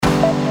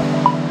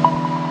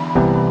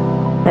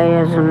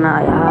Ella es una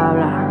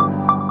diabla.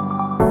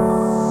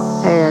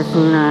 Ella es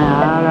una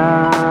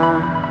diabla.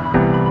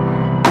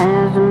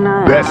 Ella es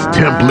una diabla. Best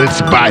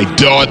templates by Me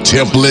pide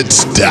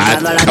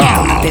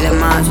DawTemplates.com.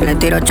 más, le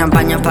tiro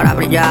champaña para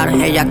brillar.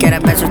 Ella quiere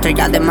besos,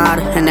 estrellas de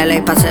mar. En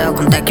LA paseo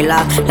con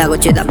tequila. La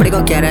Gucci de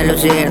abrigo quiere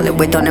lucir. De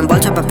Vuitton en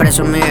bolsa para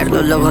presumir.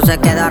 Los lujos se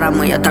quedarán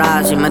muy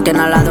atrás. Si me tiene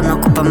al lado no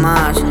ocupa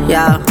más.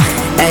 Ya,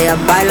 ella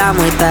baila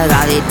muy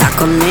pegadita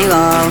conmigo.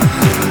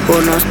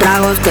 Unos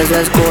tragos que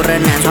se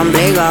escurren en su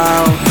ombligo.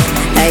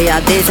 Ella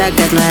dice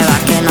que es nueva,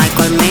 que no hay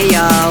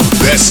colmillo.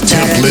 Best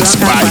templates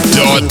by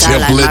Pero boom,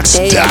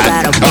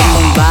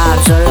 DawTemplates.com. bar,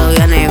 solo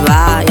viene y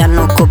va, ya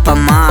no ocupa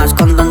más.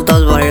 Con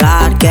tantos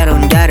volar, quiero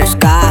un jet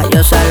ski.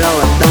 Yo se lo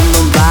vendo en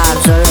un bar,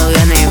 solo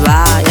viene y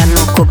va, ya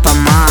no ocupa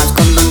más.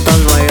 Con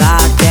tantos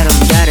volar, quiero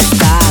un jet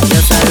ski.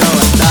 Yo se lo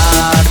voy a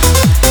dar,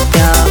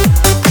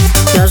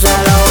 yo se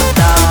lo voy a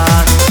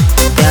dar,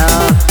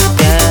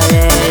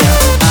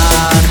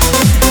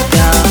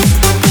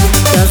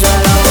 yo se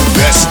lo voy a dar.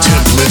 Best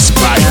templates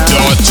by Me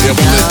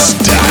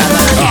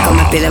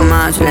DawTemplates.com. pide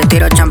más, le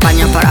tiro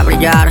champaña para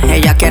brillar.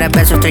 Ella quiere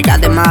besos, estrellas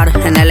de mar.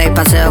 En LA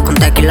paseo con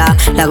tequila.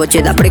 La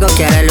Gucci de abrigo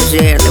quiere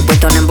lucir. De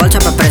Vuitton en bolsa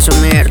para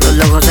presumir. Los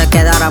lujos se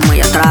quedarán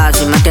muy atrás.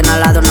 Si me tiene al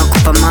lado no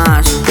ocupa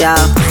más. Ya,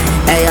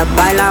 ella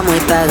baila muy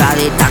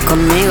pegadita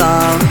conmigo.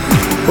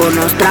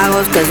 Unos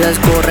tragos que se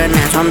escurren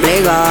en su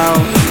ombligo.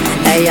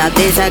 Ella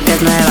dice que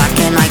es nueva,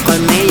 que no hay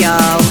colmillo.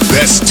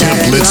 Best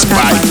templates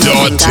by Pero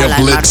boom,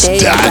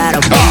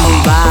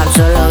 DawTemplates.com. bar,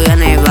 solo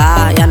viene y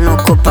va, ya no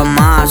ocupa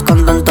más.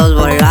 Con tantos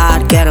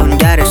volar, quiero un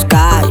jet ski.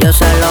 Yo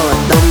se lo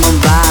vendo en un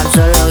bar,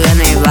 solo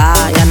viene y va,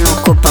 ya no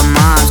ocupa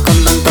más.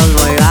 Con tantos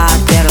volar,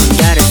 quiero un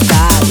jet ski.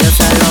 Yo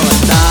se lo voy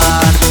a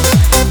dar,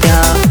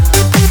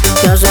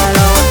 yo se lo voy a dar, yo se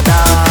lo voy a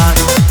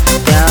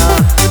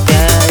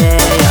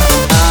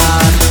dar.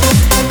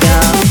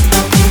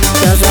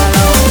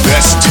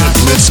 Best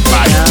templates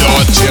by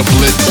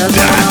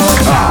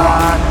DawTemplates.com.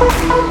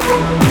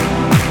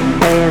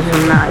 Ella es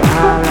una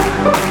diabla.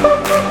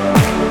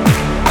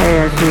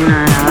 Ella es una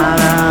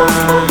diabla.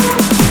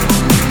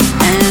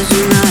 Ella es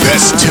una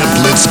Best diabla.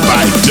 templates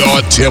by Pero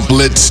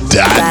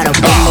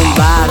DawTemplates.com. boom,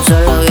 bar,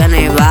 solo